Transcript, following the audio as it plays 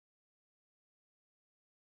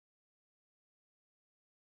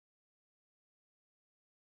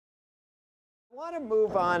I want to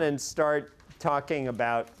move on and start talking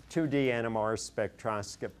about 2D NMR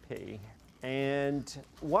spectroscopy. And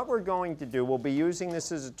what we're going to do, we'll be using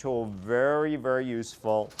this as a tool, very, very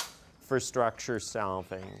useful for structure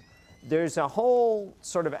solving. There's a whole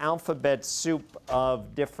sort of alphabet soup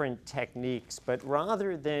of different techniques, but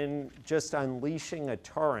rather than just unleashing a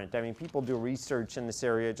torrent, I mean, people do research in this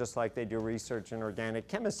area just like they do research in organic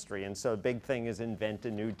chemistry. And so a big thing is invent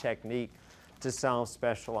a new technique to solve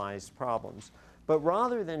specialized problems. But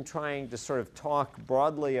rather than trying to sort of talk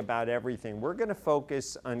broadly about everything, we're going to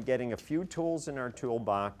focus on getting a few tools in our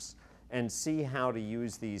toolbox and see how to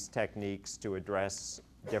use these techniques to address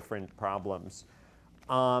different problems.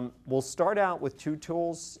 We'll start out with two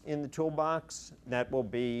tools in the toolbox. That will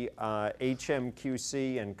be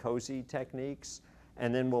HMQC and COSY techniques.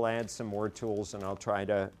 And then we'll add some more tools, and I'll try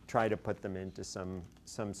to put them into some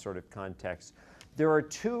sort of context. There are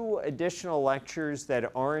two additional lectures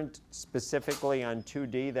that aren't specifically on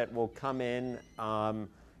 2D that will come in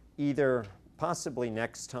either possibly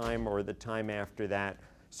next time or the time after that.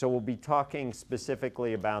 So we'll be talking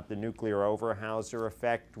specifically about the nuclear Overhauser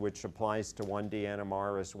effect, which applies to 1D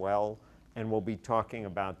NMR as well. And we'll be talking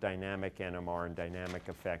about dynamic NMR and dynamic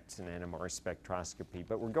effects in NMR spectroscopy.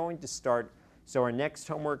 But we're going to start, so our next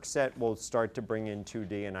homework set will start to bring in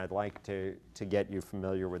 2D, and I'd like to get you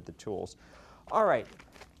familiar with the tools. All right,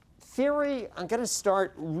 theory, I'm going to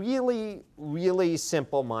start really, really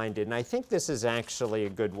simple-minded. And I think this is actually a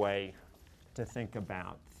good way to think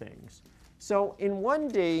about things. So in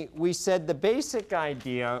 1D, we said the basic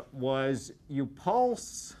idea was you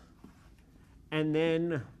pulse and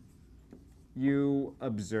then you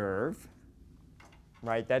observe,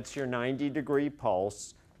 right? That's your 90-degree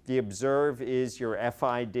pulse. The observe is your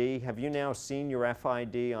FID. Have you now seen your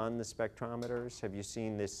FID on the spectrometers? Have you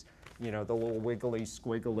seen this, you know, the little wiggly,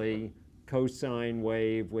 squiggly cosine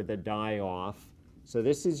wave with a die-off? So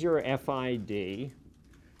this is your FID.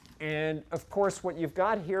 And of course, what you've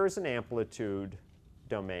got here is an amplitude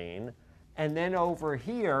domain. And then over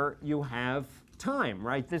here, you have time,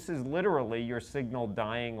 right? This is literally your signal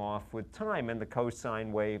dying off with time and the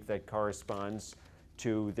cosine wave that corresponds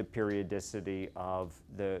to the periodicity of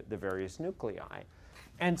the various nuclei.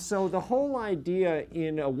 And so the whole idea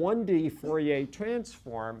in a 1D Fourier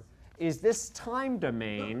transform is this time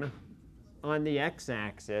domain on the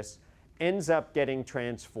x-axis ends up getting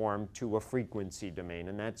transformed to a frequency domain,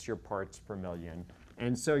 and that's your parts per million.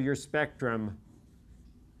 And so your spectrum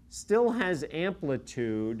still has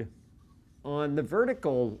amplitude on the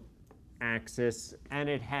vertical axis, and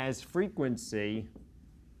it has frequency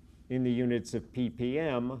in the units of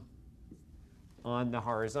ppm on the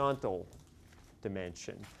horizontal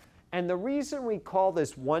dimension. And the reason we call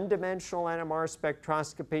this one-dimensional NMR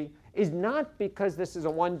spectroscopy is not because this is a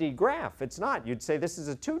 1D graph. It's not. You'd say this is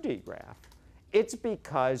a 2D graph. It's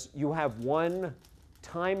because you have one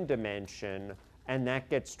time dimension, and that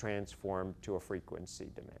gets transformed to a frequency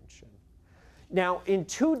dimension. Now, in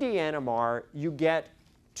 2D NMR, you get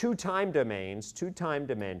two time domains, two time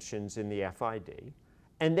dimensions in the FID,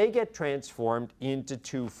 and they get transformed into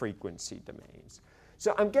two frequency domains.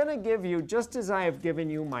 So I'm going to give you, just as I have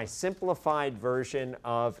given you my simplified version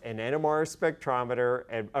of an NMR spectrometer,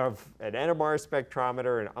 an IR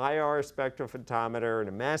spectrophotometer, and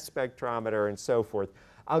a mass spectrometer, and so forth,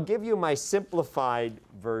 I'll give you my simplified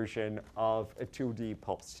version of a 2D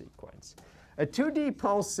pulse sequence. A 2D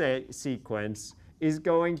pulse sequence is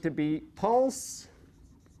going to be pulse,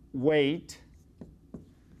 wait,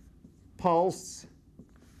 pulse,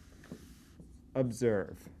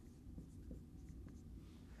 observe.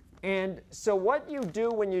 And so what you do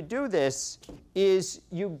when you do this is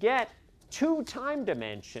you get two time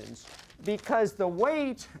dimensions, because the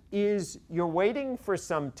wait is you're waiting for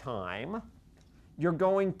some time. You're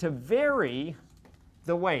going to vary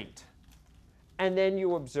the wait, and then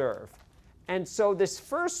you observe. And so this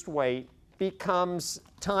first wait becomes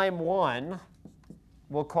time 1.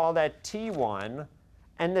 We'll call that T1.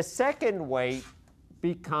 And the second wait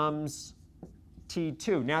becomes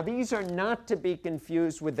T2. Now, these are not to be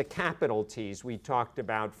confused with the capital T's we talked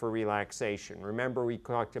about for relaxation. Remember, we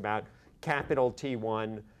talked about capital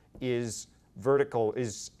T1 is vertical,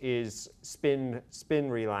 is spin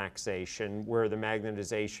relaxation, where the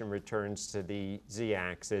magnetization returns to the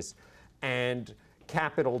z-axis. And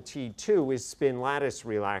capital T2 is spin lattice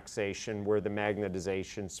relaxation, where the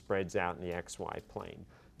magnetization spreads out in the xy plane.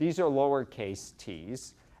 These are lowercase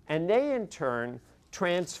t's. And they, in turn,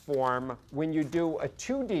 transform when you do a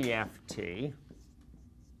 2D FT.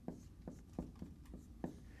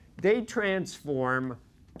 They transform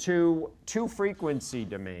to two frequency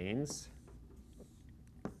domains.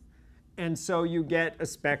 And so you get a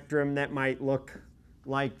spectrum that might look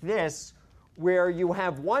like this, where you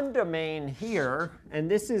have one domain here,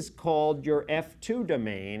 and this is called your F2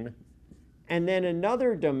 domain, and then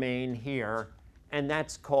another domain here, and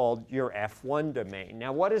that's called your F1 domain.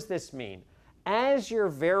 Now, what does this mean? As you're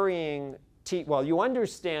varying well, you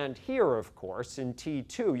understand here, of course, in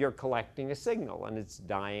T2, you're collecting a signal, and it's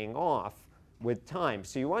dying off with time.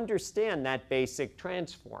 So you understand that basic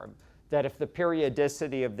transform, that if the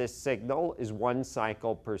periodicity of this signal is 1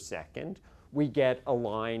 cycle per second, we get a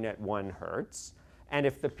line at 1 hertz. And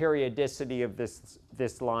if the periodicity of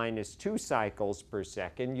this line is 2 cycles per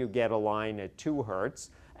second, you get a line at 2 hertz.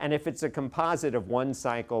 And if it's a composite of 1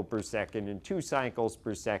 cycle per second and 2 cycles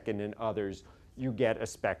per second and others, you get a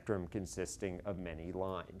spectrum consisting of many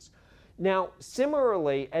lines. Now,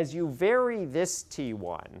 similarly, as you vary this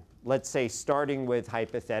T1, let's say starting with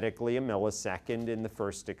hypothetically a millisecond in the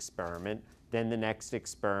first experiment, then the next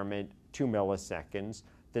experiment 2 milliseconds,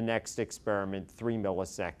 the next experiment 3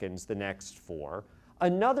 milliseconds, the next 4,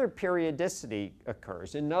 another periodicity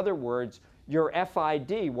occurs. In other words, your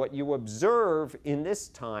FID, what you observe in this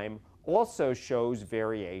time, also shows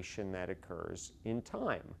variation that occurs in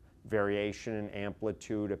time. Variation in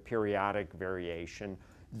amplitude, a periodic variation.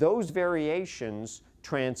 Those variations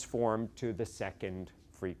transform to the second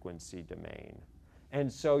frequency domain. And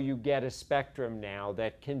so you get a spectrum now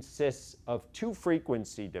that consists of 2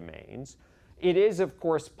 frequency domains. It is, of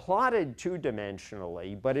course, plotted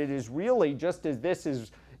 2-dimensionally, but it is really, just as this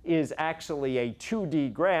is actually a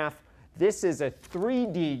 2D graph, this is a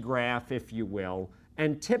 3D graph, if you will.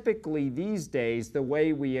 And typically these days, the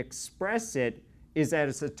way we express it is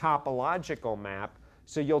as a topological map.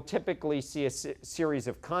 So you'll typically see a series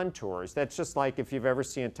of contours. That's just like if you've ever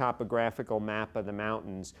seen a topographical map of the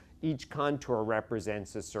mountains, each contour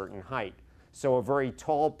represents a certain height. So a very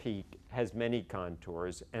tall peak has many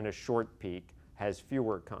contours, and a short peak has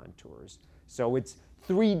fewer contours. So it's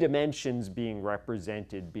 3 dimensions being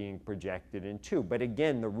represented, being projected in 2. But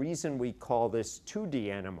again, the reason we call this 2D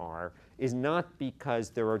NMR is not because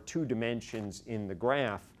there are 2 dimensions in the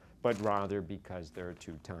graph, but rather because there are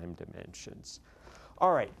 2 time dimensions.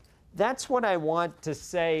 All right, that's what I want to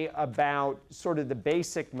say about sort of the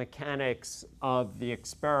basic mechanics of the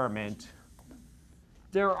experiment.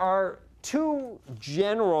 There are 2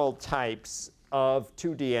 general types of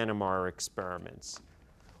 2D NMR experiments.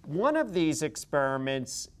 One of these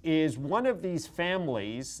experiments is one of these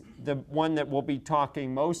families, the one that we'll be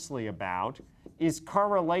talking mostly about, is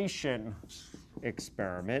correlation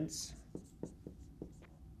experiments.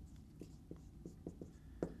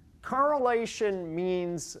 Correlation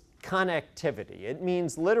means connectivity. It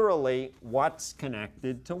means literally what's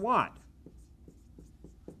connected to what.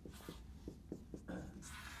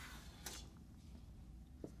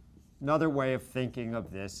 Another way of thinking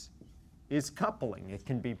of this is coupling. It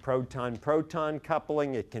can be proton-proton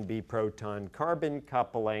coupling. It can be proton-carbon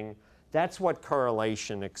coupling. That's what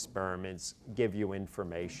correlation experiments give you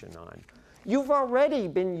information on. You've already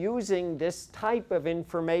been using this type of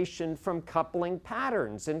information from coupling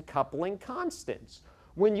patterns and coupling constants.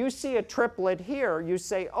 When you see a triplet here, you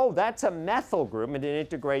say, oh, that's a methyl group, and it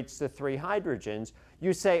integrates to 3 hydrogens.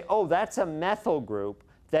 You say, oh, that's a methyl group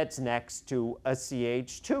that's next to a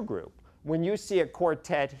CH2 group. When you see a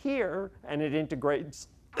quartet here, and it integrates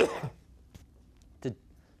to,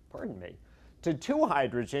 to 2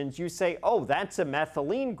 hydrogens, you say, oh, that's a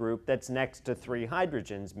methylene group that's next to 3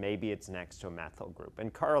 hydrogens. Maybe it's next to a methyl group.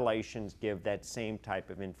 And correlations give that same type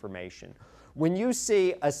of information. When you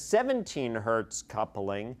see a 17 hertz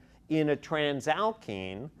coupling in a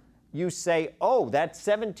transalkene, you say, oh, that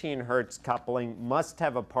 17 hertz coupling must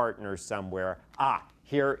have a partner somewhere. Ah,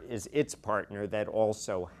 here is its partner that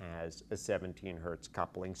also has a 17 hertz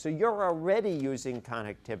coupling. So you're already using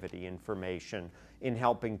connectivity information in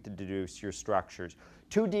helping to deduce your structures.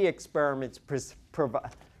 2D experiments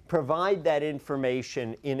provide that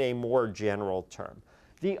information in a more general term.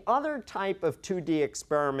 The other type of 2D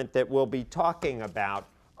experiment that we'll be talking about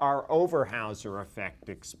are Overhauser effect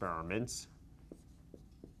experiments.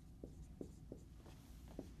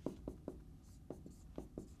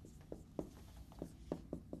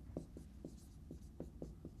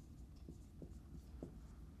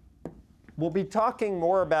 We'll be talking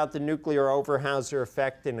more about the nuclear Overhauser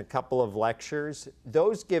effect in a couple of lectures.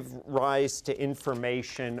 Those give rise to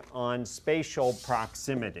information on spatial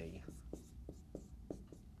proximity.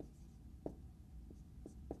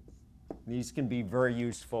 These can be very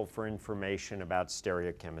useful for information about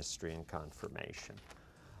stereochemistry and conformation.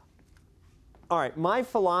 All right, my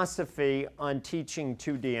philosophy on teaching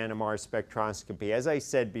 2D NMR spectroscopy, as I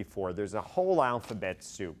said before, there's a whole alphabet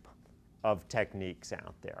soup of techniques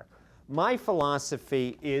out there. my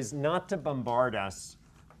philosophy is not to bombard us,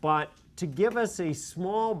 but to give us a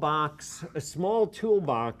small box, a small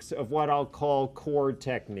toolbox of what I'll call core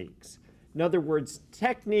techniques. In other words,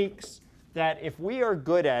 techniques that if we are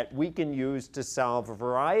good at, we can use to solve a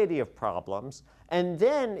variety of problems. And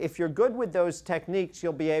then if you're good with those techniques,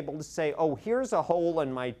 you'll be able to say, oh, here's a hole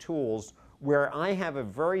in my tools where I have a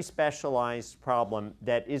very specialized problem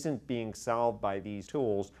that isn't being solved by these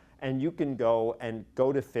tools. And you can go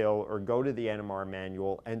to Phil or go to the NMR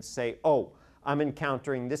manual and say, oh, I'm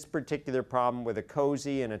encountering this particular problem with a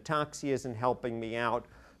COSY, and Atoxy isn't helping me out,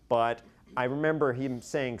 but I remember him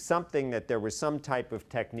saying something that there was some type of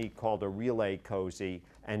technique called a relay COSY,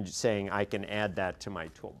 and saying I can add that to my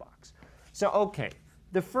toolbox. So, okay,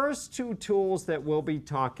 the first two tools that we'll be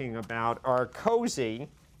talking about are COSY,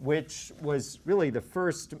 which was really the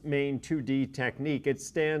first main 2D technique. It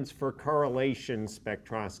stands for correlation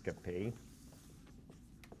spectroscopy.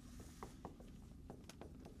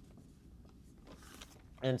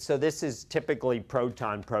 And so this is typically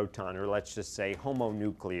proton-proton, or let's just say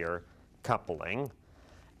homonuclear coupling.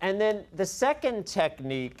 And then the second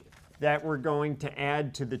technique that we're going to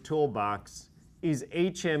add to the toolbox is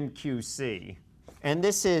HMQC. And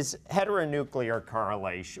this is heteronuclear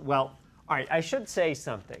correlation. Well, all right, I should say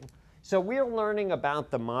something. So we're learning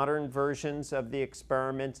about the modern versions of the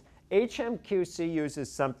experiments. HMQC uses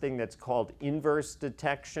something that's called inverse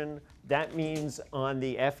detection. That means on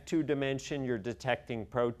the F2 dimension, you're detecting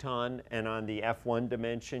proton, and on the F1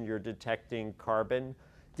 dimension, you're detecting carbon.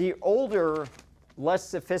 The older, less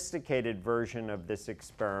sophisticated version of this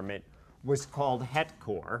experiment was called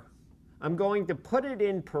HETCORE. I'm going to put it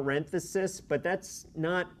in parenthesis, but that's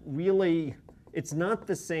not really, it's not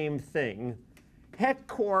the same thing.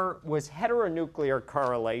 HETCORE was heteronuclear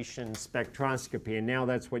correlation spectroscopy, and now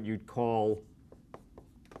that's what you'd call,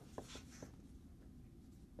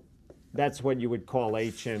 that's what you would call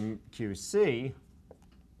HMQC.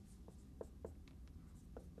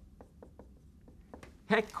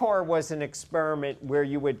 HETCORE was an experiment where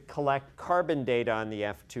you would collect carbon data on the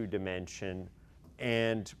F2 dimension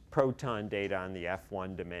and proton data on the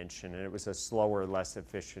F1 dimension, and it was a slower, less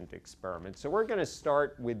efficient experiment. So we're going to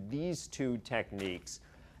start with these two techniques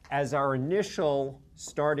as our initial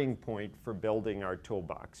starting point for building our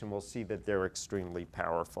toolbox, and we'll see that they're extremely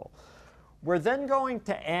powerful. We're then going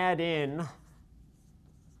to add in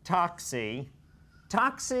TOXY.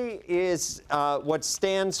 TOXY is what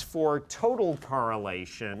stands for total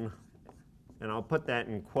correlation, and I'll put that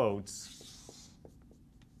in quotes.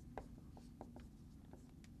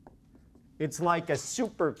 It's like a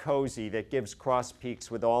super COSY that gives cross peaks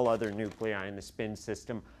with all other nuclei in the spin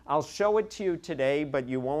system. I'll show it to you today, but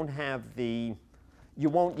you won't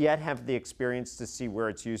yet have the experience to see where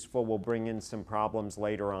it's useful. We'll bring in some problems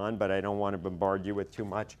later on, but I don't want to bombard you with too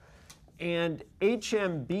much. And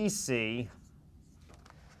HMBC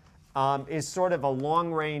is sort of a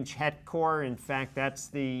long-range HETCORE. In fact, that's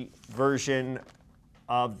the version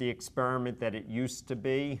of the experiment that it used to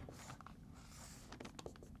be.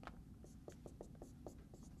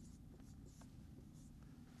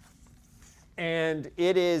 And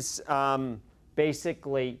it is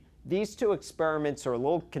basically, these two experiments are a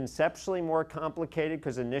little conceptually more complicated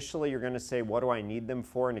because initially you're going to say, what do I need them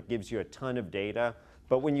for? And it gives you a ton of data.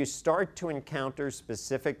 But when you start to encounter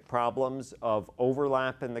specific problems of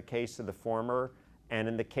overlap in the case of the former, and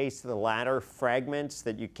in the case of the latter, fragments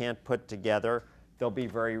that you can't put together, they'll be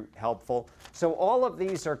very helpful. So all of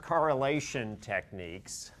these are correlation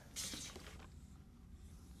techniques.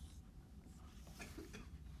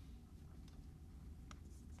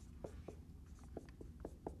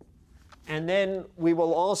 And then we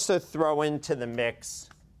will also throw into the mix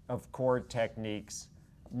of core techniques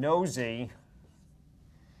NOSY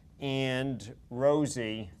and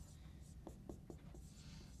ROSY.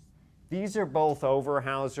 These are both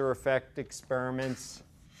Overhauser effect experiments.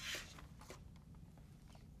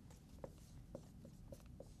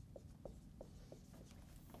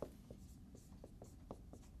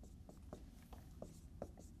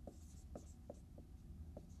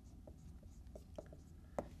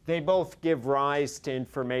 They both give rise to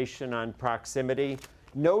information on proximity.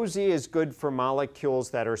 NOSY is good for molecules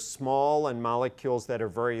that are small and molecules that are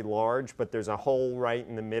very large, but there's a hole right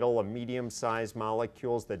in the middle of medium-sized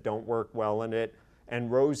molecules that don't work well in it.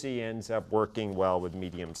 And ROSY ends up working well with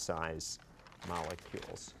medium-sized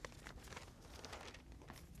molecules.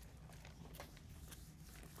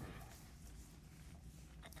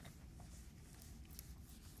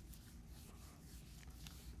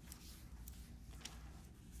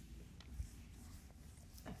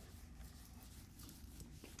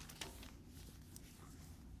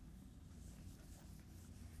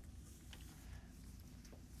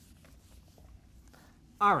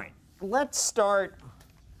 All right, let's start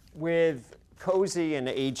with COSY and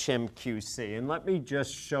HMQC, and let me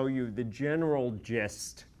just show you the general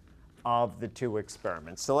gist of the two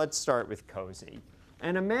experiments. So let's start with COSY.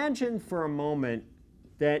 And imagine for a moment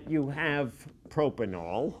that you have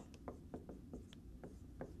propanol.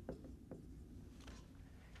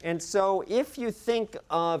 And so if you think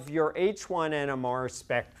of your H1 NMR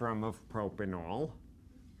spectrum of propanol,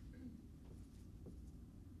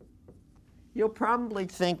 you'll probably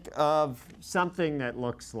think of something that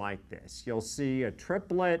looks like this. You'll see a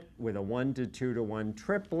triplet with a 1 to 2 to 1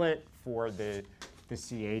 triplet for the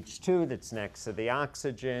CH2 that's next to the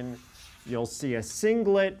oxygen. You'll see a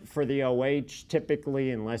singlet for the OH,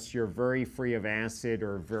 typically, unless you're very free of acid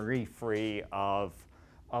or very free of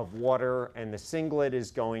water. And the singlet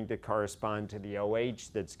is going to correspond to the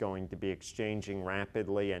OH that's going to be exchanging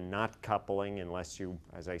rapidly and not coupling unless you,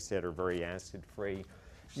 as I said, are very acid-free.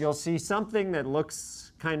 You'll see something that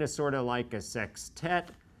looks kind of sort of like a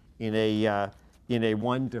sextet in a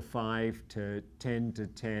 1 to 5 to 10 to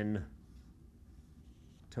 10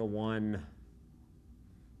 to 1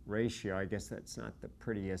 ratio. I guess that's not the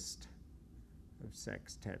prettiest of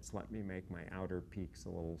sextets. Let me make my outer peaks a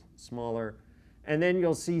little smaller. And then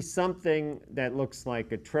you'll see something that looks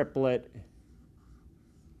like a triplet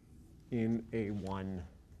in a 1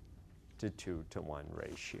 to 2 to 1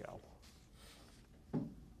 ratio.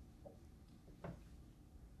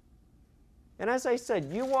 And as I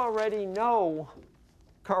said, you already know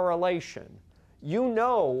correlation. You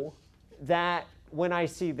know that when I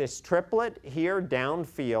see this triplet here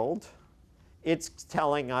downfield, it's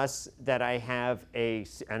telling us that I have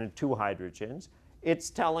and 2 hydrogens.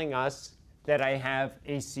 It's telling us that I have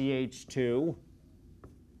a CH2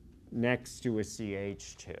 next to a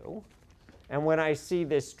CH2. And when I see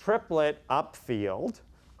this triplet upfield,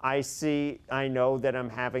 I know that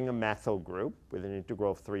I'm having a methyl group with an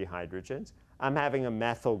integral of 3 hydrogens. I'm having a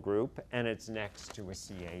methyl group, and it's next to a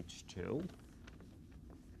CH2.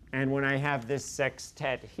 And when I have this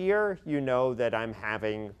sextet here, you know that I'm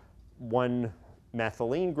having 1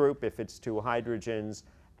 methylene group if it's 2 hydrogens.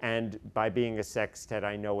 And by being a sextet,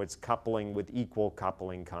 I know it's coupling with equal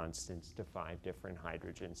coupling constants to 5 different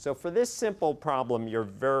hydrogens. So for this simple problem, you're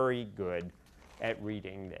very good at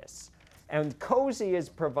reading this. And COSY is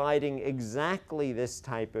providing exactly this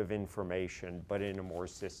type of information, but in a more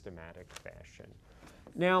systematic fashion.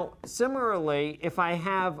 Now, similarly, if I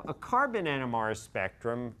have a carbon NMR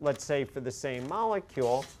spectrum, let's say for the same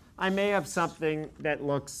molecule, I may have something that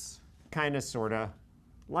looks kind of sort of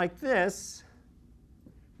like this,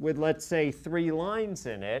 with, let's say, 3 lines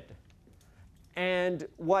in it. And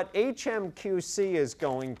what HMQC is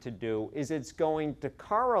going to do is it's going to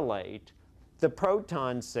correlate the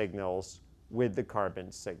proton signals with the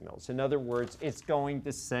carbon signals. In other words, it's going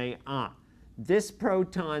to say, this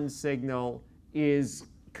proton signal is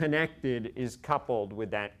connected, is coupled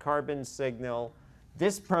with that carbon signal.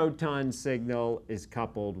 This proton signal is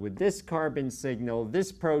coupled with this carbon signal.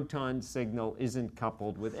 This proton signal isn't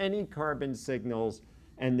coupled with any carbon signals.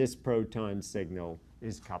 And this proton signal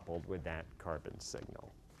is coupled with that carbon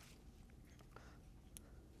signal.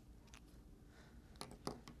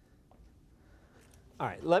 All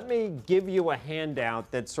right, let me give you a handout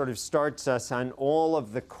that sort of starts us on all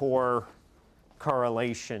of the core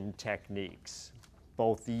correlation techniques,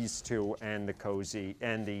 both these two and the COSY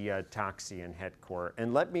and the TOXI and het core.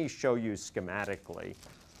 And let me show you schematically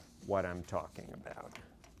what I'm talking about.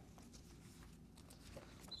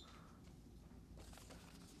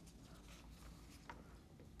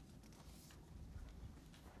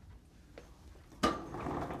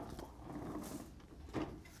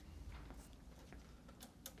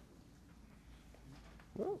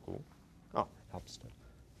 Oh, it helps to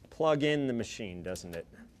plug in the machine, doesn't it?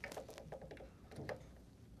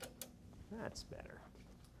 That's better.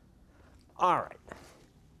 All right.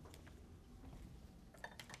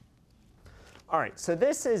 All right, so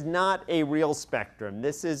this is not a real spectrum.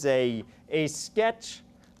 This is a sketch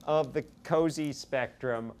of the COSY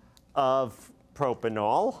spectrum of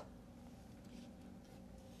propanol.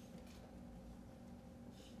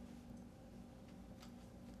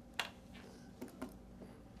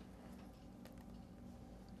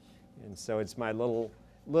 And so it's my little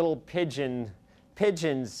pigeon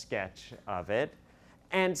sketch of it.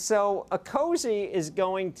 And so a COSY is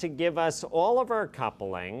going to give us all of our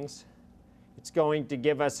couplings. It's going to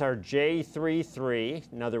give us our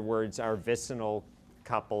J33, in other words, our vicinal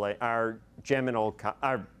coupling, our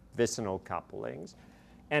vicinal couplings,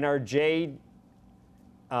 and our J3s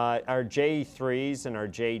and our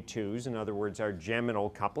J2s, in other words, our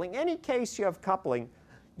geminal coupling. Any case you have coupling,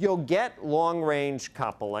 you'll get long-range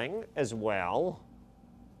coupling as well.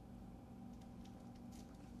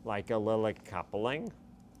 like allylic coupling.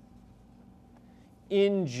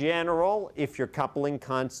 In general, if your coupling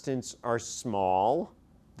constants are small,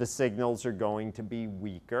 the signals are going to be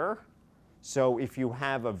weaker. So if you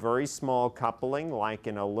have a very small coupling, like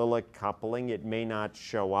an allylic coupling, it may not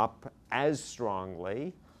show up as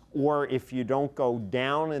strongly. Or if you don't go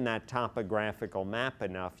down in that topographical map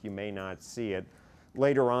enough, you may not see it.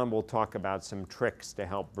 Later on, we'll talk about some tricks to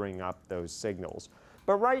help bring up those signals.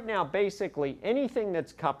 But right now, basically, anything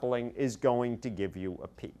that's coupling is going to give you a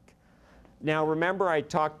peak. Now, remember, I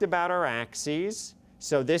talked about our axes.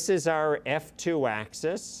 So this is our F2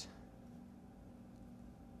 axis.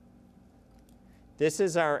 This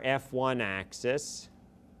is our F1 axis.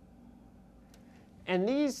 And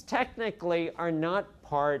these technically are not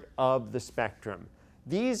part of the spectrum.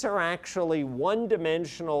 These are actually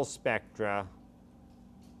one-dimensional spectra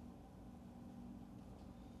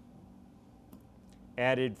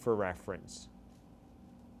added for reference.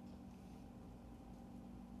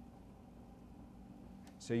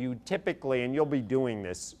 So you typically, and you'll be doing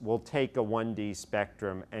this, will take a 1D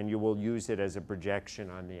spectrum and you will use it as a projection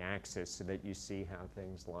on the axis so that you see how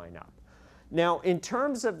things line up. Now, in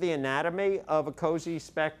terms of the anatomy of a COSY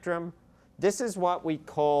spectrum, this is what we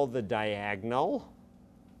call the diagonal.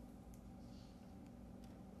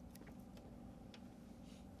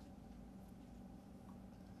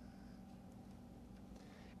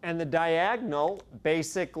 And the diagonal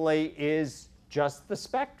basically is just the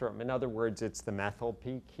spectrum. In other words, it's the methyl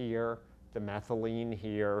peak here, the methylene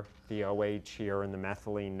here, the OH here, and the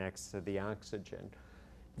methylene next to the oxygen.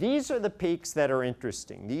 These are the peaks that are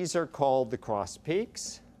interesting. These are called the cross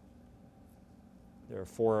peaks. There are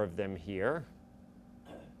 4 of them here.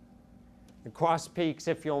 The cross peaks,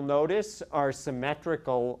 if you'll notice, are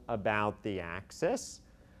symmetrical about the axis.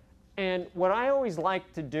 And what I always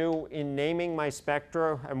like to do in naming my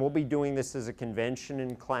spectra, and we'll be doing this as a convention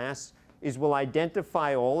in class, is we'll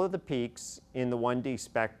identify all of the peaks in the 1D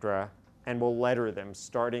spectra and we'll letter them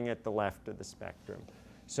starting at the left of the spectrum.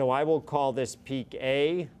 So I will call this peak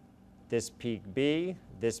A, this peak B,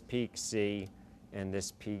 this peak C, and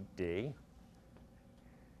this peak D.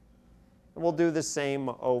 And we'll do the same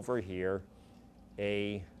over here,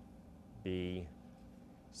 A, B,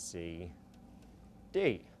 C,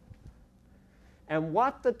 D. And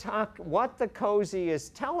what the COSY is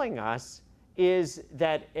telling us is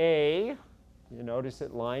that A, you notice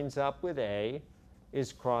it lines up with A,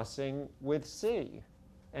 is crossing with C.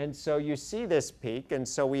 And so you see this peak, and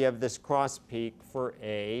so we have this cross peak for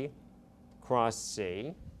A cross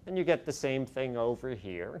C. And you get the same thing over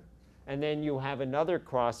here. And then you have another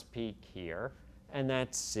cross peak here, and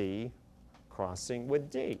that's C crossing with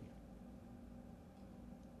D.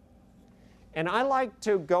 And I like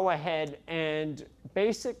to go ahead and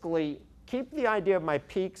basically keep the idea of my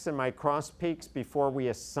peaks and my cross peaks before we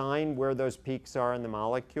assign where those peaks are in the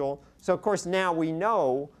molecule. So of course now we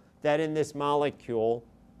know that in this molecule,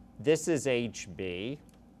 this is HB,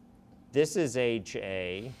 this is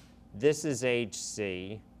HA, this is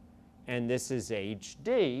HC, and this is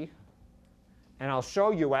HD. And I'll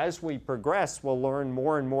show you as we progress, we'll learn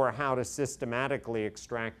more and more how to systematically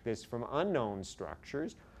extract this from unknown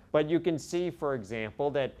structures. But you can see, for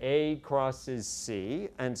example, that A crosses C,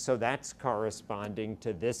 and so that's corresponding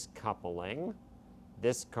to this coupling,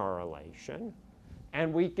 this correlation.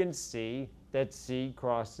 And we can see that C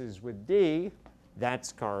crosses with D,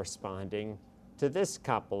 that's corresponding to this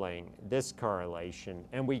coupling, this correlation.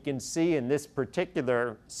 And we can see in this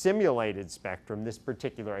particular simulated spectrum, this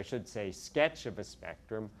particular, I should say, sketch of a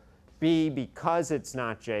spectrum, B, because it's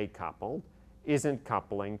not J-coupled, isn't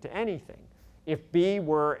coupling to anything. If B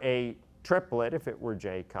were a triplet, if it were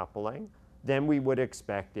J-coupling, then we would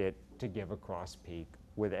expect it to give a cross peak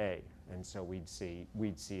with A. And so we'd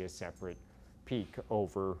see a separate peak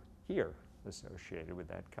over here associated with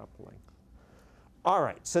that coupling. All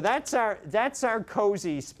right, so that's our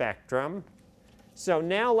COSY spectrum. So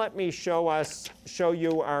now let me show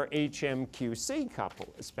you our HMQC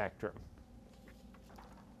spectrum.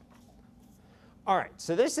 All right,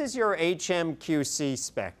 so this is your HMQC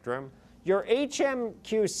spectrum. Your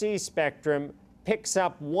HMQC spectrum picks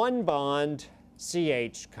up one bond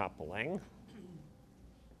CH coupling.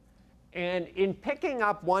 And in picking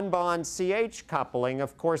up one bond CH coupling,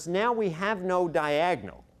 of course, now we have no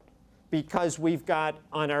diagonal because we've got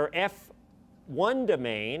on our F1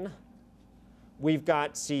 domain, we've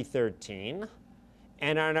got C13.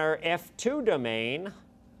 And on our F2 domain,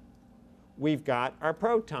 we've got our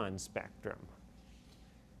proton spectrum.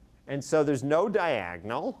 And so there's no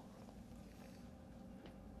diagonal.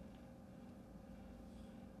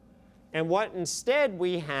 And what instead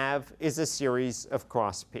we have is a series of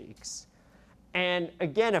cross peaks. And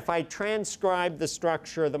again, if I transcribe the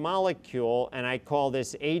structure of the molecule and I call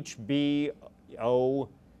this HBOCH2A,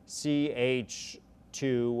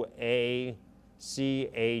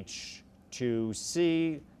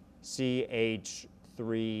 CH2C,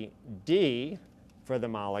 CH3D for the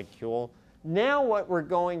molecule, now what we're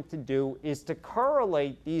going to do is to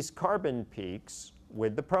correlate these carbon peaks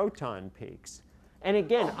with the proton peaks. And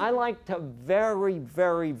again, I like to very,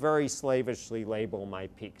 very, very slavishly label my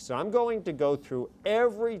peaks. So I'm going to go through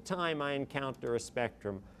every time I encounter a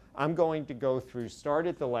spectrum, I'm going to go through, start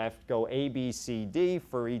at the left, go A, B, C, D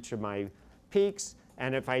for each of my peaks.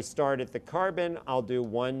 And if I start at the carbon, I'll do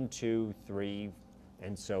 1, 2, 3,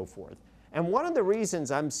 and so forth. And one of the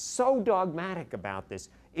reasons I'm so dogmatic about this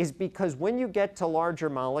is because when you get to larger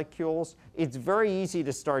molecules, it's very easy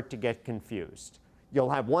to start to get confused. You'll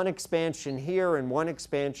have one expansion here and one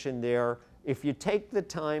expansion there. If you take the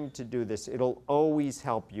time to do this, it'll always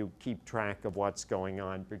help you keep track of what's going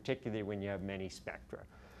on, particularly when you have many spectra.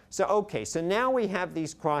 So okay, so now we have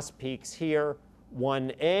these cross peaks here.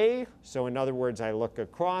 1A, so in other words, I look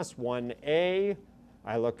across 1A,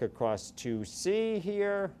 I look across 2C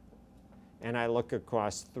here, and I look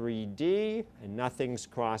across 3D, and nothing's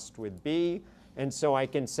crossed with B. And so I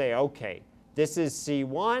can say, okay, this is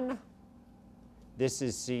C1, this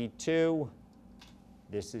is C2,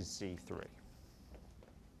 this is C3.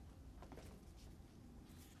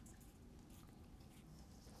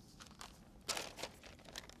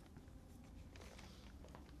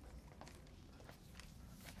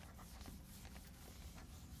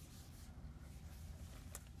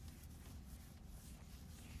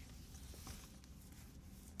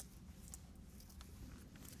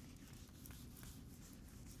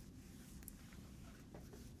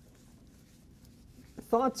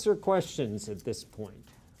 Thoughts or questions at this point?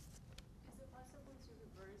 Is it possible to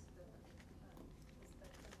reverse the spectrum on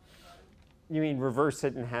the bottom? You mean reverse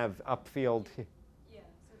it and have upfield? Yeah,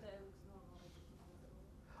 so that it looks normal like it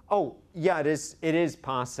was. Oh, yeah, it is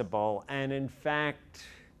possible. And in fact,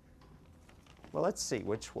 well, let's see,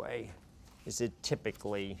 which way is it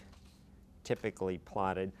typically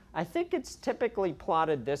plotted? I think it's typically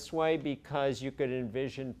plotted this way because you could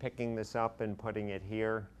envision picking this up and putting it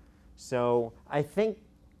here. So I think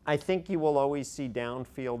you will always see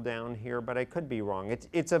downfield down here, but I could be wrong.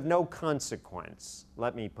 It's of no consequence.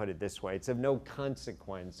 Let me put it this way. It's of no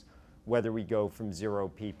consequence whether we go from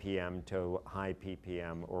 0 ppm to high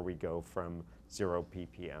ppm or we go from 0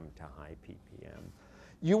 ppm to high ppm.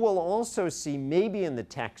 You will also see, maybe in the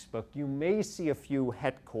textbook, you may see a few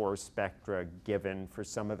het core spectra given for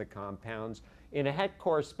some of the compounds. In a het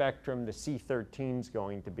core spectrum, the C13 is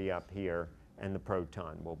going to be up here, and the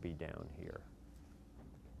proton will be down here.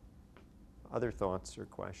 Other thoughts or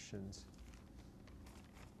questions?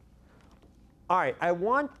 All right, I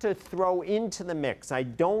want to throw into the mix. I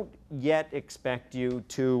don't yet expect you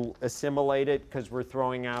to assimilate it because we're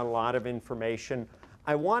throwing out a lot of information.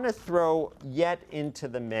 I want to throw yet into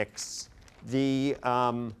the mix the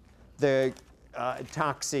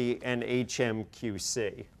TOXI and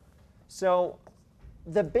HMQC. So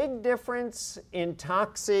the big difference in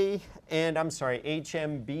TOXI and,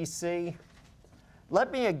 HMBC,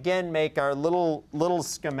 let me again make our little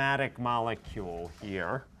schematic molecule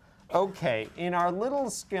here. Okay, in our little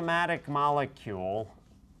schematic molecule,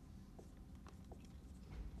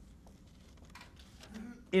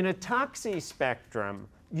 in a TOXI spectrum,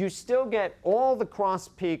 you still get all the cross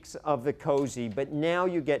peaks of the COSY, but now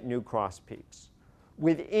you get new cross peaks.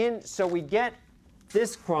 So we get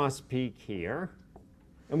this cross peak here,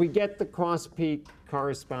 and we get the cross peak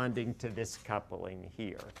corresponding to this coupling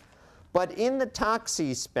here. But in the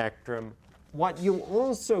TOXI spectrum, what you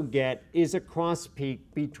also get is a cross peak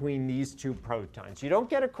between these two protons. You don't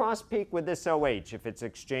get a cross peak with this OH if it's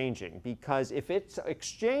exchanging, because if it's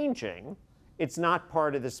exchanging, it's not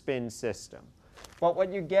part of the spin system. But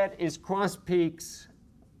what you get is cross peaks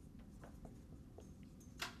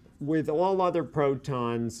with all other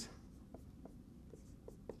protons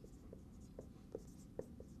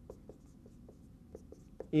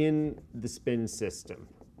in the spin system.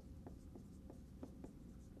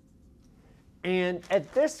 And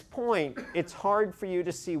at this point, it's hard for you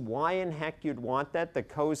to see why in heck you'd want that. The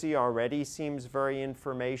COSY already seems very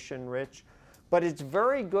information rich. But it's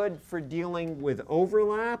very good for dealing with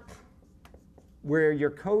overlap, where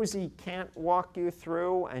your COSY can't walk you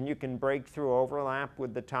through, and you can break through overlap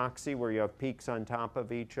with the TOXI, where you have peaks on top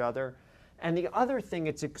of each other. And the other thing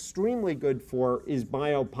it's extremely good for is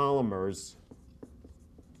biopolymers,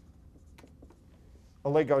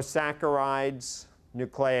 oligosaccharides,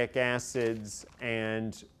 nucleic acids,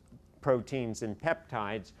 and proteins and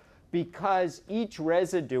peptides, because each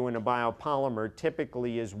residue in a biopolymer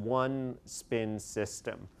typically is one spin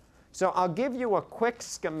system. So I'll give you a quick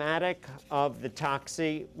schematic of the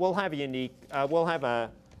toxi. We'll have a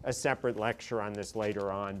separate lecture on this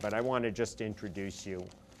later on, but I want to just introduce you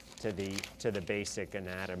to the basic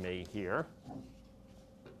anatomy here.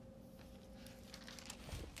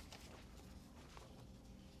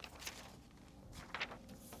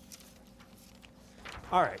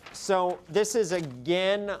 All right, so this is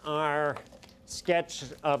again our sketch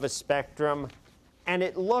of a spectrum, and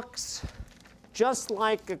it looks just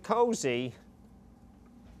like a cozy.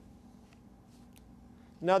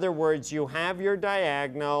 In other words, you have your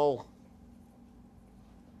diagonal.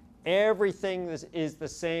 Everything is the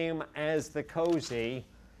same as the cozy.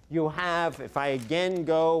 You have, if I again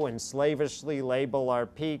go and slavishly label our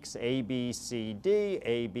peaks, A, B, C, D,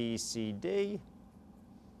 A, B, C, D.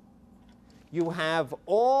 You have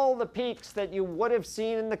all the peaks that you would have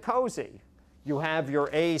seen in the cozy. You have your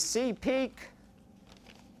AC peak.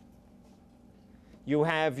 You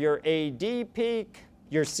have your AD peak,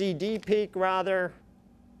 your CD peak rather.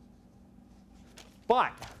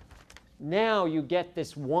 But now you get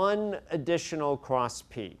this one additional cross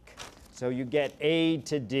peak. So you get A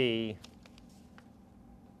to D.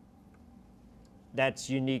 That's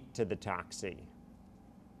unique to the toxi.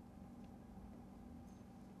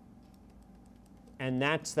 And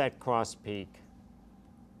that's that cross peak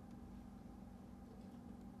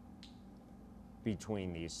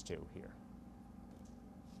between these two here.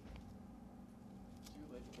 Do you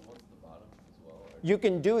label the ones at the bottom as well? You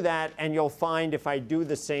can do that, and you'll find if I do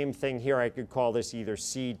the same thing here, I could call this either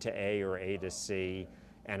C to A or A to C,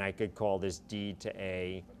 and I could call this D to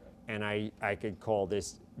A, and I could call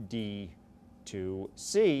this D to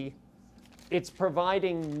C. It's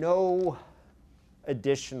providing no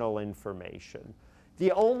additional information.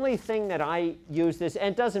 The only thing that I use this,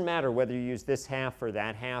 and it doesn't matter whether you use this half or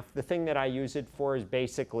that half, the thing that I use it for is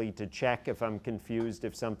basically to check if I'm confused,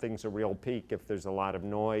 if something's a real peak, if there's a lot of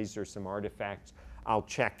noise or some artifacts, I'll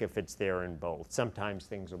check if it's there in both. Sometimes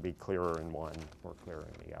things will be clearer in one or clearer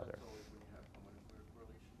in the other.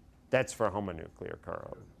 That's for homonuclear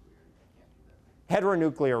correlation.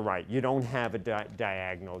 Heteronuclear, right. You don't have a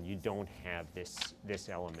diagonal. You don't have this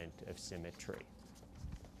element of symmetry.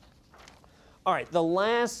 All right, the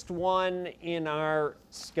last one in our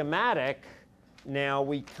schematic, now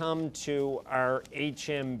we come to our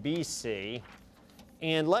HMBC.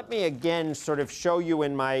 And let me again sort of show you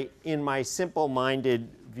in my simple-minded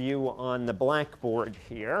view on the blackboard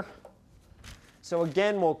here. So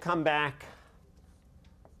again, we'll come back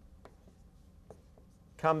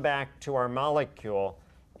to our molecule.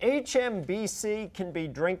 HMBC can be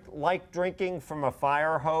like drinking from a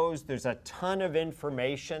fire hose. There's a ton of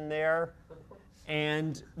information there.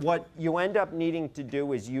 And what you end up needing to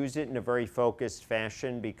do is use it in a very focused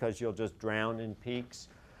fashion because you'll just drown in peaks.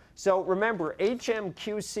 So remember,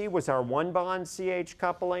 HMQC was our one-bond CH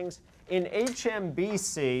couplings. In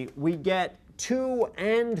HMBC, we get 2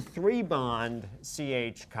 and 3-bond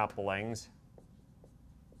CH couplings.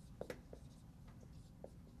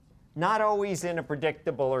 Not always in a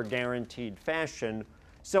predictable or guaranteed fashion.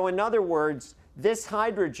 So in other words, this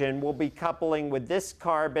hydrogen will be coupling with this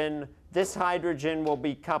carbon. This hydrogen will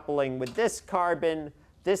be coupling with this carbon.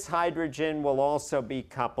 This hydrogen will also be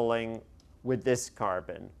coupling with this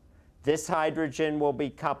carbon. This hydrogen will be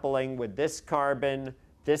coupling with this carbon.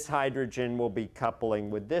 This hydrogen will be coupling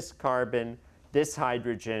with this carbon. This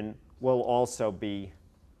hydrogen will also be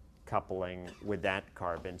coupling with that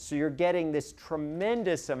carbon. So you're getting this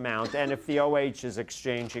tremendous amount, and if the OH is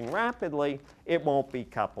exchanging rapidly, it won't be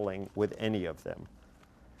coupling with any of them.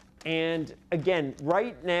 And again,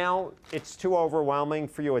 right now, it's too overwhelming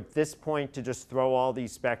for you at this point to just throw all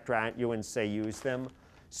these spectra at you and say use them.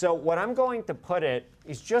 So what I'm going to put it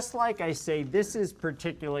is just like I say, this is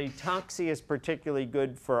particularly, toxi is particularly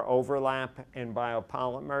good for overlap in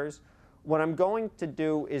biopolymers. What I'm going to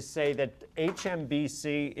do is say that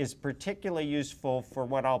HMBC is particularly useful for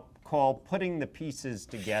what I'll call putting the pieces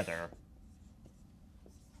together.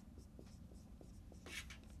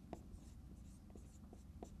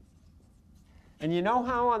 And you know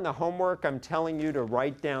how on the homework I'm telling you to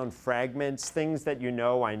write down fragments, things that you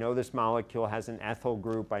know. I know this molecule has an ethyl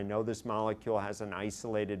group. I know this molecule has an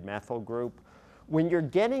isolated methyl group. When you're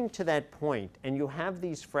getting to that point and you have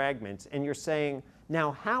these fragments and you're saying,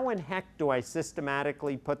 now how in heck do I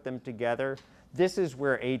systematically put them together? This is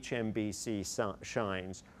where HMBC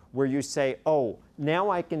shines, where you say, oh, now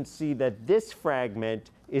I can see that this fragment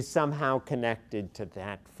is somehow connected to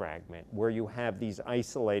that fragment, where you have these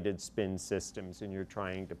isolated spin systems and you're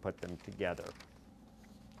trying to put them together.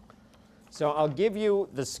 So I'll give you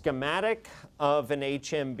the schematic of an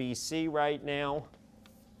HMBC right now.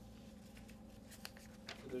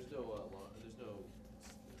 There's no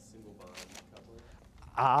single bond coupling.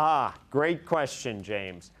 Ah, great question,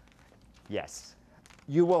 James. Yes.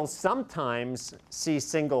 You will sometimes see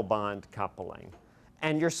single bond coupling.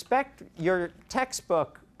 And your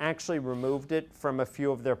textbook actually removed it from a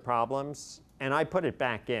few of their problems, and I put it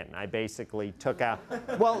back in. I basically took out.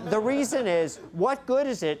 Well, the reason is, what good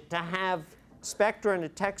is it to have spectra in a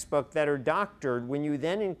textbook that are doctored when you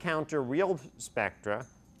then encounter real spectra?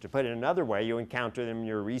 To put it another way, you encounter them in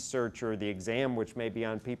your research or the exam, which may be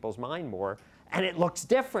on people's mind more, and it looks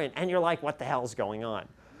different, and you're like, what the hell's going on?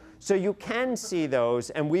 So you can see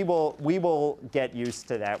those, and we will get used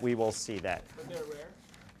to that. We will see that. But they're rare?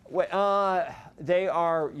 They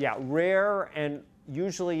are, yeah, rare, and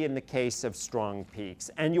usually in the case of strong peaks.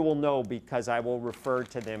 And you will know because I will refer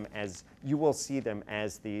to them as, you will see them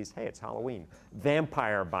as these, hey, it's Halloween,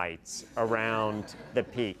 vampire bites around the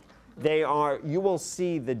peak. They are, you will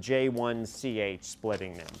see the J1CH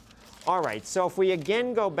splitting them. All right, so if we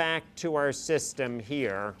again go back to our system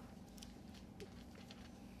here,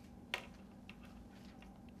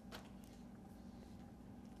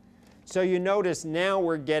 so you notice now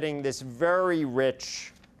we're getting this very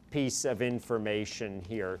rich piece of information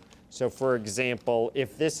here. So for example,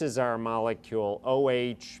 if this is our molecule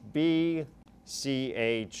OHB,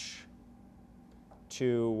 CH,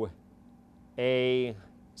 2A,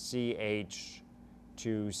 CH,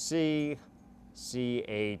 2C,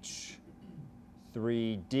 CH,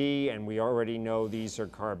 3D, and we already know these are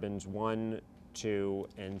carbons 1, 2,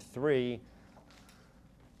 and 3.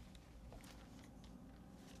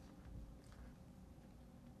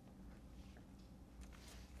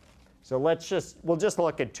 So we'll just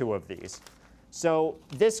look at two of these. So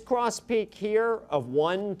this cross peak here of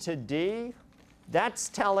 1 to D, that's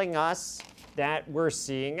telling us that we're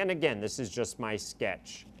seeing, and again, this is just my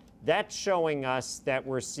sketch, that's showing us that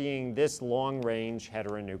we're seeing this long-range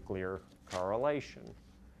heteronuclear correlation.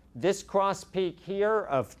 This cross peak here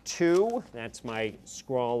of 2, that's my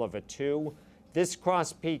scrawl of a 2, this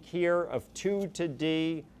cross peak here of 2 to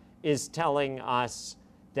D is telling us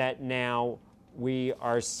that now we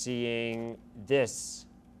are seeing this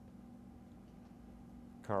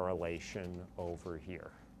correlation over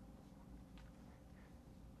here.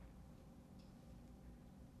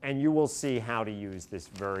 And you will see how to use this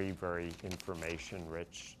very, very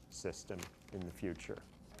information-rich system in the future.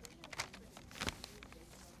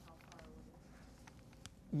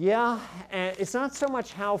 Yeah, and it's not so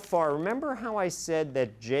much how far. Remember how I said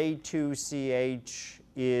that J2CH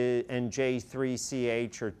and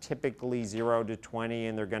J3CH are typically 0 to 20,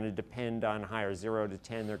 and they're going to depend on higher 0 to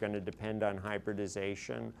 10. They're going to depend on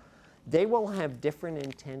hybridization. They will have different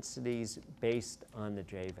intensities based on the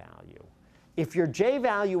J value. If your J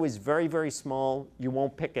value is very, very small, you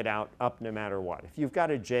won't pick it up no matter what. If you've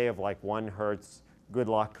got a J of like 1 Hertz, good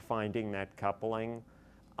luck finding that coupling.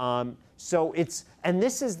 And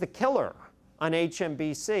this is the killer on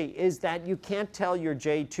HMBC, is that you can't tell your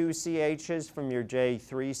J2CHs from your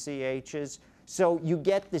J3CHs. So you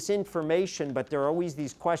get this information, but there are always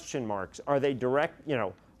these question marks. Are they direct,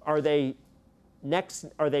 are they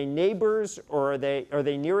neighbors, or are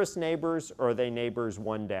they nearest neighbors, or are they neighbors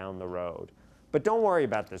one down the road? But don't worry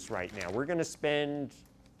about this right now. We're going to spend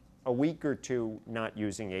a week or two not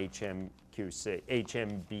using HMBC.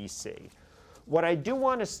 What I do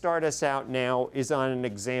want to start us out now is on an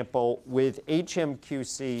example with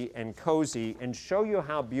HMQC and COSY and show you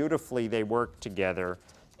how beautifully they work together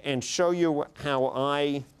and show you how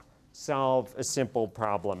I solve a simple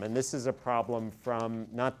problem. And this is a problem from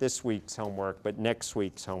not this week's homework, but next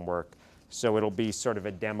week's homework. So it'll be sort of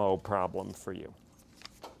a demo problem for you.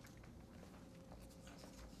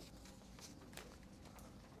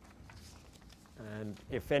 And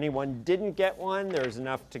if anyone didn't get one, there's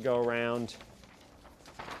enough to go around.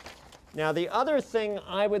 Now, the other thing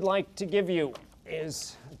I would like to give you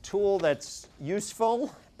is a tool that's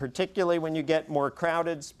useful, particularly when you get more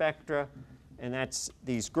crowded spectra, and that's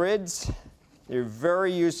these grids. They're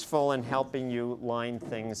very useful in helping you line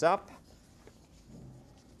things up.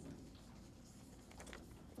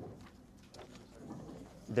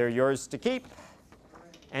 They're yours to keep.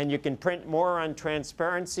 And you can print more on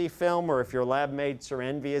transparency film, or if your lab mates are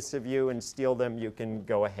envious of you and steal them, you can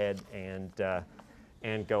go ahead and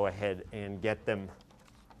get them.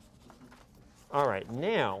 All right,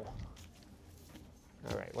 now,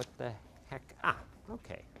 all right, what the heck?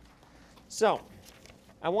 Okay. So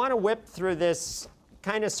I want to whip through this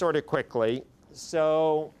kind of sort of quickly.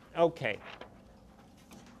 So, okay.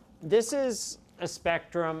 This is a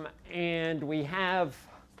spectrum, and we have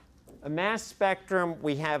A mass spectrum,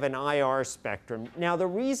 we have an IR spectrum. Now, the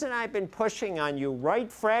reason I've been pushing on you,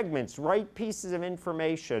 write fragments, write pieces of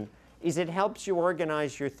information, is it helps you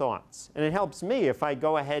organize your thoughts. And it helps me if I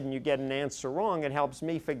go ahead and you get an answer wrong, it helps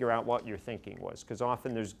me figure out what your thinking was, because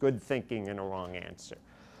often there's good thinking in a wrong answer.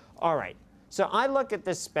 All right, so I look at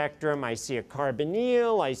this spectrum, I see a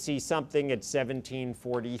carbonyl, I see something at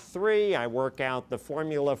 1743, I work out the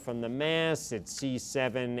formula from the mass, it's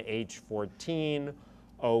C7H14.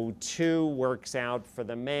 O2 works out for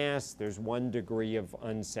the mass. There's 1 degree of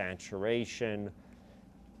unsaturation.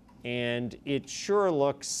 And it sure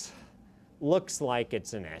looks like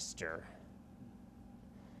it's an ester.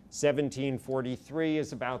 1743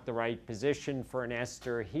 is about the right position for an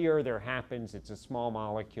ester. Here, it's a small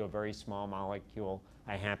molecule, very small molecule.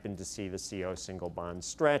 I happen to see the CO single bond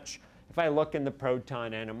stretch. If I look in the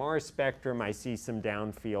proton NMR spectrum, I see some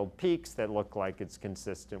downfield peaks that look like it's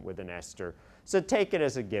consistent with an ester. So take it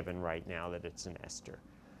as a given right now that it's an ester.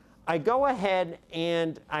 I go ahead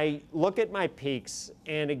and I look at my peaks,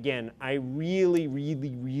 and again, I really,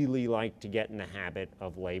 really, really like to get in the habit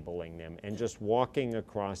of labeling them and just walking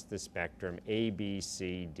across the spectrum, A, B,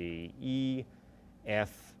 C, D, E,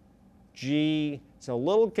 F, G. It's a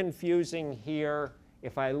little confusing here.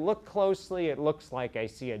 If I look closely, it looks like I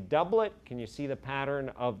see a doublet. Can you see the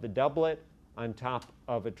pattern of the doublet on top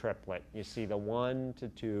of a triplet? You see the 1 to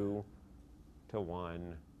 2 to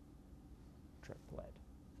 1 triplet.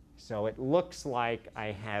 So it looks like I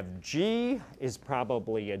have G is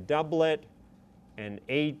probably a doublet, and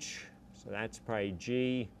H, so that's probably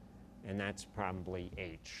G, and that's probably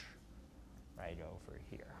H right over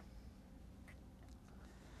here.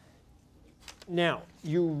 Now,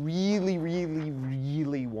 you really, really,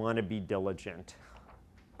 really want to be diligent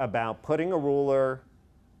about putting a ruler,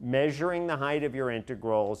 measuring the height of your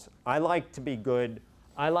integrals. I like to be good.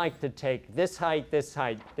 I like to take this height, this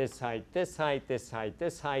height, this height, this height, this height,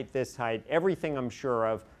 this height, this height, everything I'm sure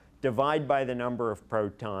of, divide by the number of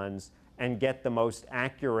protons, and get the most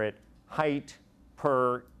accurate height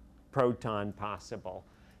per proton possible.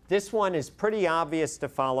 This one is pretty obvious to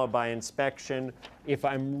follow by inspection. If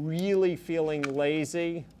I'm really feeling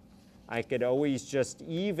lazy, I could always just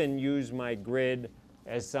even use my grid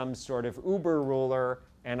as some sort of Uber ruler,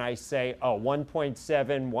 and I say, oh,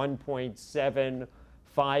 1.7, 1.7,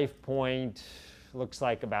 5 point, looks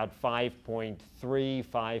like about 5.3,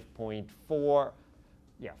 5.4,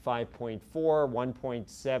 yeah, 5.4,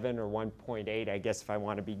 1.7, or 1.8. I guess if I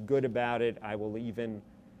want to be good about it, I will even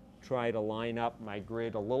try to line up my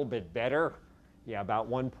grid a little bit better. Yeah,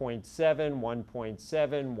 about 1.7,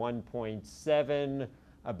 1.7, 1.7,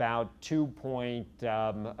 about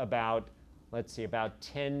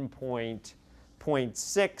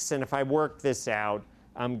 10.6. And if I work this out,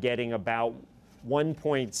 I'm getting about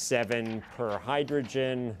 1.7 per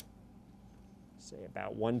hydrogen, say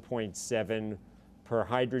about 1.7 per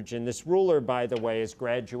hydrogen. This ruler, by the way, is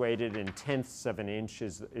graduated in tenths of an inch,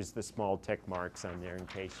 is the small tick marks on there in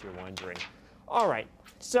case you're wondering. All right,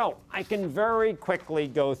 so I can very quickly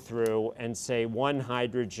go through and say 1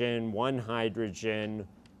 hydrogen, 1 hydrogen,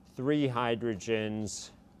 3 hydrogens,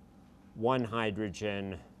 1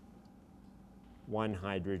 hydrogen, 1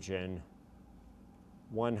 hydrogen,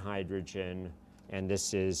 1 hydrogen, and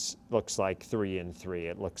this looks like 3 and 3.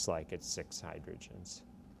 It looks like it's 6 hydrogens.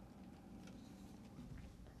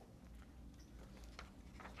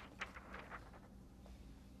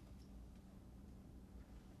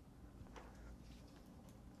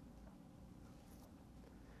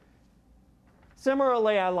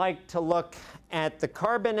 Similarly, I like to look at the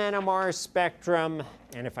carbon NMR spectrum,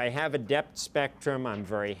 and if I have a depth spectrum, I'm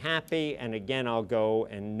very happy. And again, I'll go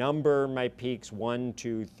and number my peaks: 1,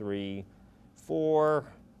 2, 3, 4,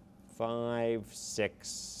 5, 6,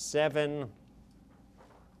 7.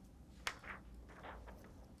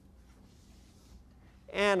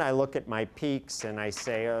 And I look at my peaks and I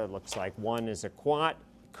say, oh, it looks like 1 is a quat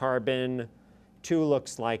carbon, 2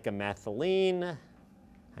 looks like a methylene.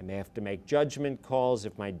 I may have to make judgment calls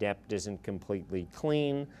if my depth isn't completely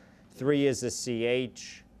clean. 3 is a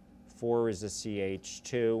CH, 4 is a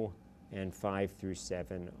CH2, and 5 through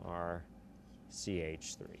 7 are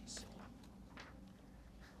CH3s.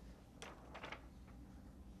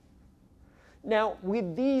 Now,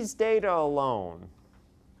 with these data alone,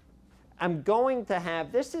 I'm going to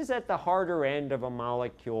have, this is at the harder end of a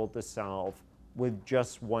molecule to solve with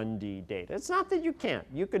just 1D data. It's not that you can't.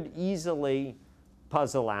 You could easily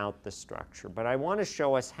puzzle out the structure, but I want to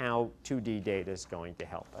show us how 2D data is going to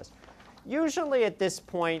help us. Usually at this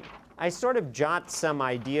point, I sort of jot some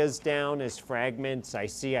ideas down as fragments. I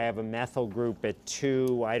see I have a methyl group at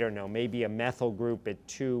 2. I don't know, maybe a methyl group at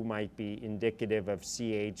 2 might be indicative of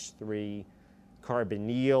CH3.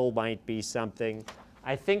 Carbonyl might be something.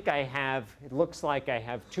 I think I have, it looks like I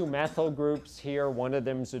have 2 methyl groups here. One of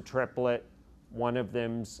them's a triplet. One of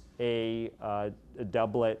them's a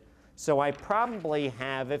doublet. So I probably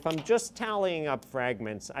have, if I'm just tallying up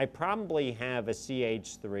fragments, I probably have a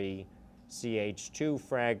CH3, CH2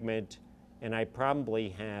 fragment, and I probably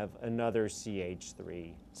have another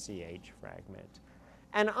CH3, CH fragment.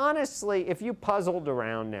 And honestly, if you puzzled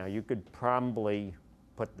around now, you could probably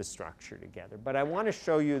put the structure together. But I want to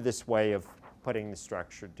show you this way of putting the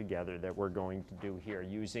structure together that we're going to do here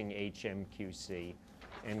using HMQC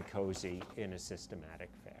and COSY in a systematic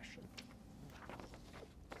fashion.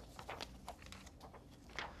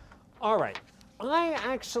 All right, I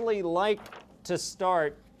actually like to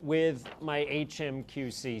start with my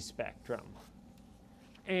HMQC spectrum.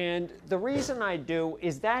 And the reason I do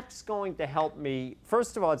is that's going to help me.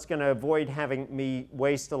 First of all, it's going to avoid having me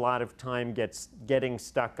waste a lot of time getting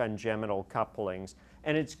stuck on geminal couplings.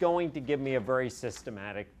 And it's going to give me a very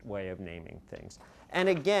systematic way of naming things. And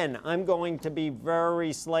again, I'm going to be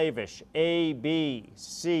very slavish. A, B,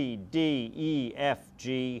 C, D, E, F,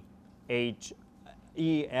 G, H,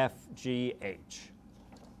 E, F, G, H.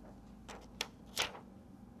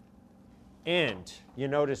 And you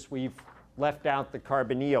notice we've left out the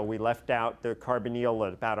carbonyl. We left out the carbonyl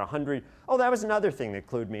at about 100. Oh, that was another thing that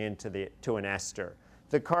clued me into an ester.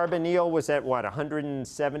 The carbonyl was at what,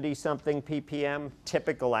 170 something ppm?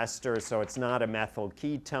 Typical ester, so it's not a methyl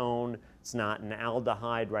ketone. It's not an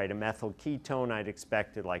aldehyde, right? A methyl ketone I'd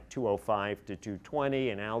expect at like 205 to 220.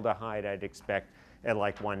 An aldehyde I'd expect at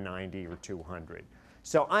like 190 or 200.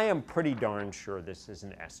 So I am pretty darn sure this is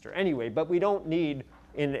an ester. Anyway, but we don't need,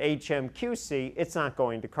 in HMQC, it's not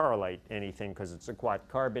going to correlate anything because it's a quad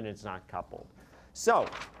carbon, it's not coupled. So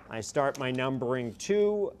I start my numbering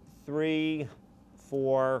 2, 3,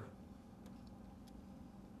 4.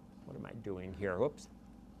 What am I doing here? Whoops.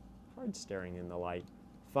 Hard staring in the light.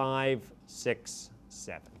 5, 6,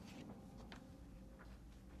 7.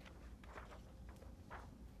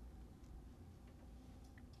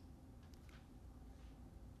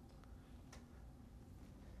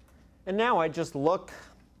 And now I just look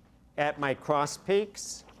at my cross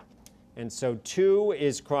peaks. And so 2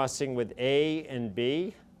 is crossing with A and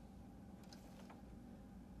B.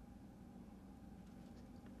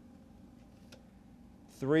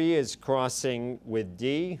 3 is crossing with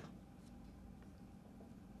D.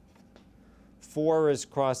 4 is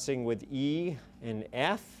crossing with E and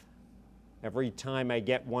F. Every time I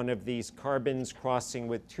get one of these carbons crossing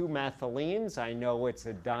with 2 methylenes, I know it's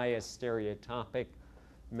a diastereotopic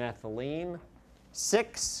methylene.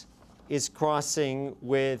 6 is crossing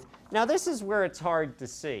with, now this is where it's hard to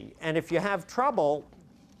see. And if you have trouble,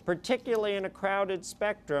 particularly in a crowded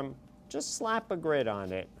spectrum, just slap a grid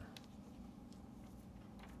on it.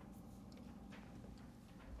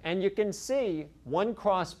 And you can see one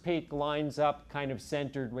cross peak lines up kind of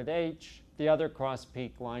centered with H. The other cross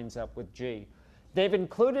peak lines up with G. They've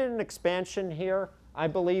included an expansion here. I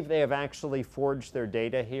believe they have actually forged their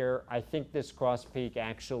data here. I think this cross peak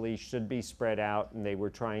actually should be spread out, and they were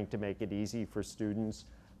trying to make it easy for students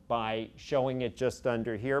by showing it just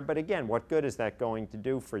under here. But again, what good is that going to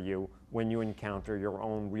do for you when you encounter your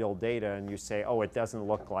own real data and you say, oh, it doesn't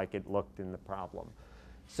look like it looked in the problem?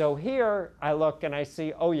 So here I look and I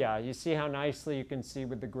see, oh yeah, you see how nicely you can see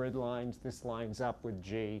with the grid lines, this lines up with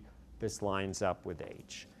G, this lines up with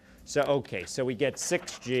H. So okay, so we get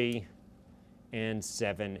 6G and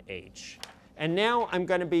 7H. And now I'm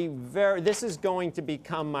going to be this is going to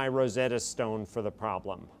become my Rosetta Stone for the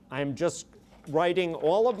problem. I'm just writing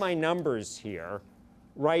all of my numbers here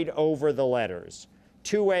right over the letters.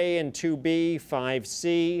 2A and 2B,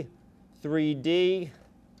 5C, 3D,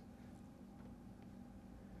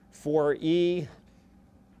 4E,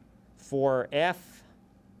 4F,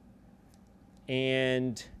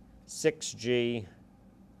 and 6G,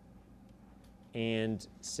 and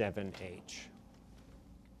 7H.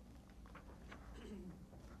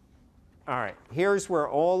 All right, here's where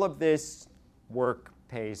all of this work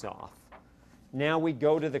pays off. Now we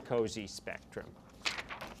go to the COSY spectrum.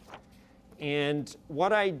 And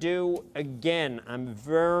what I do, again, I'm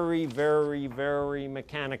very, very, very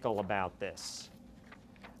mechanical about this.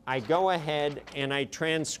 I go ahead and I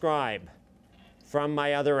transcribe from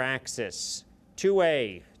my other axis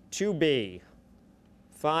 2A, 2B,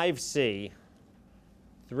 5C,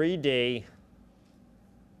 3D,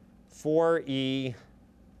 4E,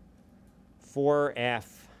 4F,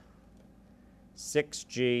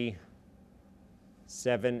 6G,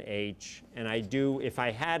 7H. And I do, if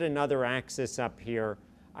I had another axis up here,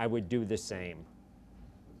 I would do the same.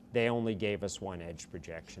 They only gave us one edge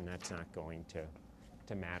projection. That's not going to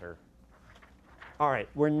matter. All right,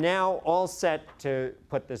 we're now all set to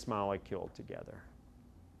put this molecule together.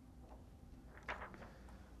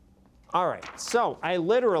 All right, so I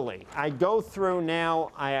go through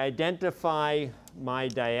now, I identify my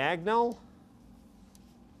diagonal.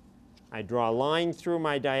 I draw a line through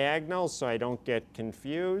my diagonal so I don't get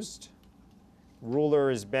confused.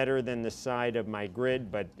 Ruler is better than the side of my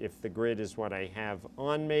grid, but if the grid is what I have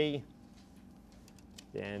on me,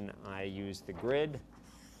 then I use the grid.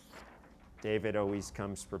 David always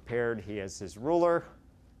comes prepared. He has his ruler.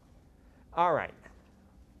 All right.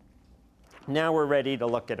 Now we're ready to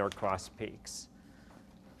look at our cross peaks.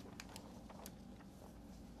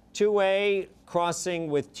 2A crossing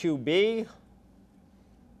with 2B.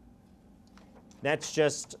 That's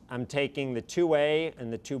just, I'm taking the 2A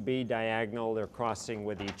and the 2B diagonal. They're crossing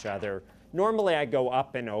with each other. Normally I go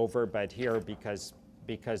up and over, but here, because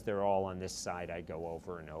they're all on this side, I go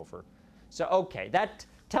over and over. So OK,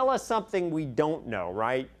 tell us something we don't know,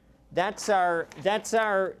 right? That's our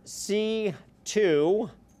C2,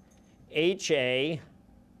 HA,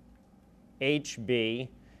 HB.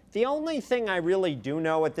 The only thing I really do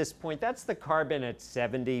know at this point, that's the carbon at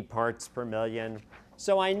 70 parts per million.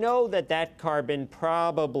 So I know that that carbon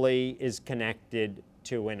probably is connected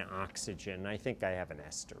to an oxygen. I think I have an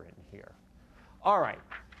ester in here. All right,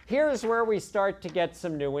 here's where we start to get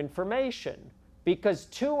some new information. Because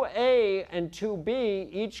 2A and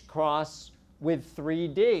 2B each cross with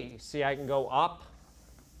 3D. See, I can go up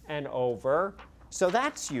and over. So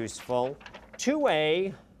that's useful.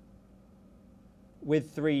 2A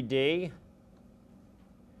with 3D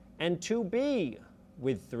and 2B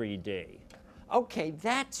with 3D. OK,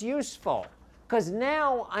 that's useful. Because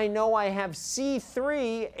now I know I have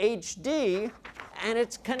C3HD, and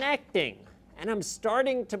it's connecting. And I'm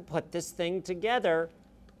starting to put this thing together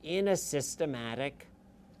in a systematic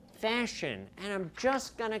fashion. And I'm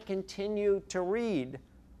just going to continue to read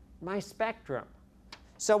my spectrum.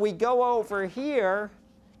 So we go over here,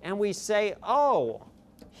 and we say, oh,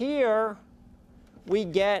 here we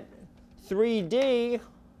get 3D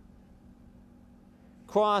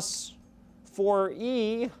cross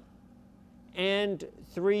 4E and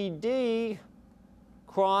 3D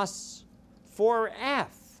cross 4F.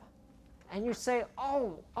 And you say,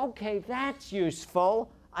 oh, OK, that's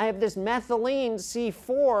useful. I have this methylene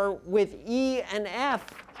C4 with E and F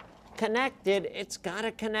connected. It's got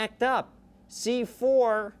to connect up.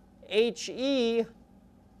 C4, HE,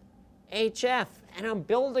 HF. And I'm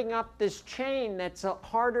building up this chain that's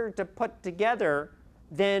harder to put together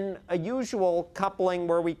than a usual coupling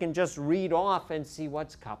where we can just read off and see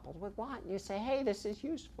what's coupled with what. And you say, hey, this is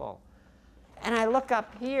useful. And I look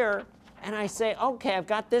up here, and I say, OK, I've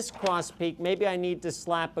got this cross peak. Maybe I need to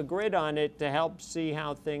slap a grid on it to help see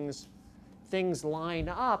how things line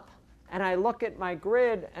up. And I look at my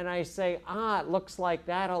grid, and I say, it looks like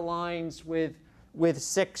that aligns with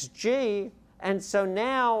 6G. And so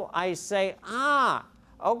now I say,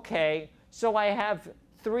 OK, so I have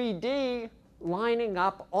 3D lining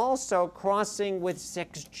up also crossing with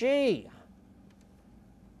 6G.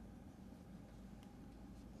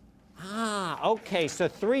 OK, so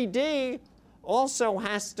 3D also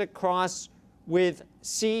has to cross with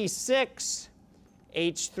C6,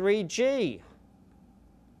 H3G.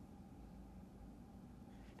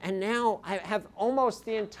 And now I have almost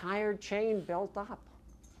the entire chain built up.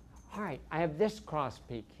 All right, I have this cross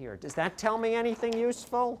peak here. Does that tell me anything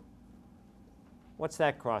useful? What's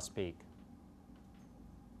that cross peak?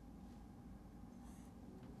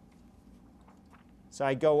 So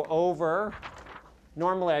I go over.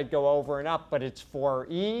 Normally I'd go over and up, but it's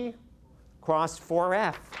 4E cross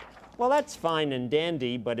 4F. Well, that's fine and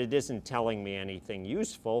dandy, but it isn't telling me anything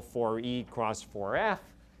useful. 4E cross 4F,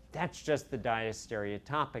 that's just the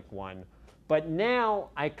diastereotopic one. But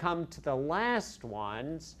now I come to the last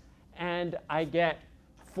ones, and I get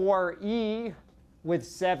 4E with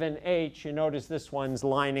 7H. You notice this one's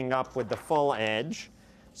lining up with the full edge.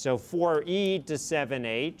 So 4E to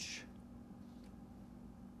 7H.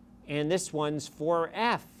 And this one's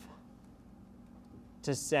 4F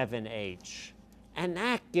to 7H. And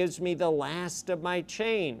that gives me the last of my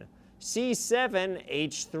chain,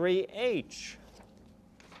 C7H3H.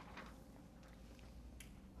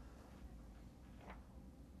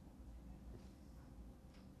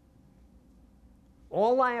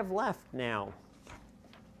 All I have left now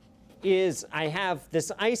is I have this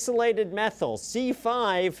isolated methyl,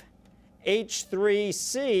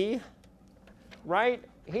 C5H3C, right?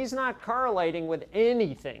 He's not correlating with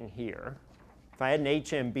anything here. If I had an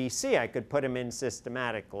HMBC, I could put them in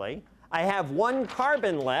systematically. I have one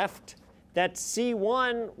carbon left. That's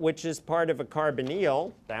C1, which is part of a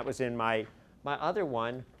carbonyl. That was in my other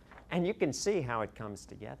one. And you can see how it comes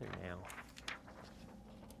together now.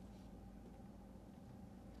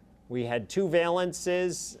 We had 2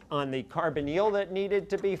 valences on the carbonyl that needed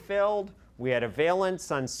to be filled. We had a valence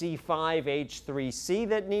on C5H3C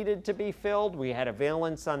that needed to be filled. We had a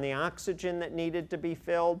valence on the oxygen that needed to be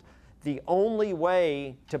filled. The only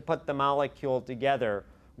way to put the molecule together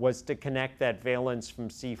was to connect that valence from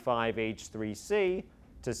C5H3C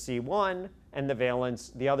to C1 and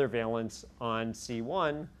the other valence on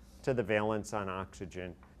C1 to the valence on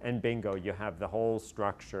oxygen. And bingo, you have the whole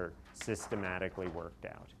structure systematically worked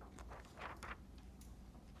out.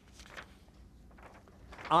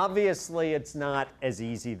 Obviously, it's not as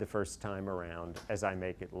easy the first time around as I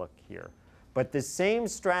make it look here. But the same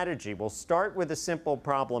strategy, we'll start with a simple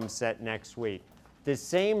problem set next week. The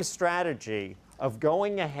same strategy of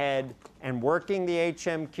going ahead and working the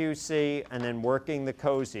HMQC and then working the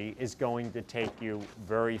COSY is going to take you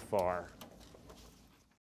very far.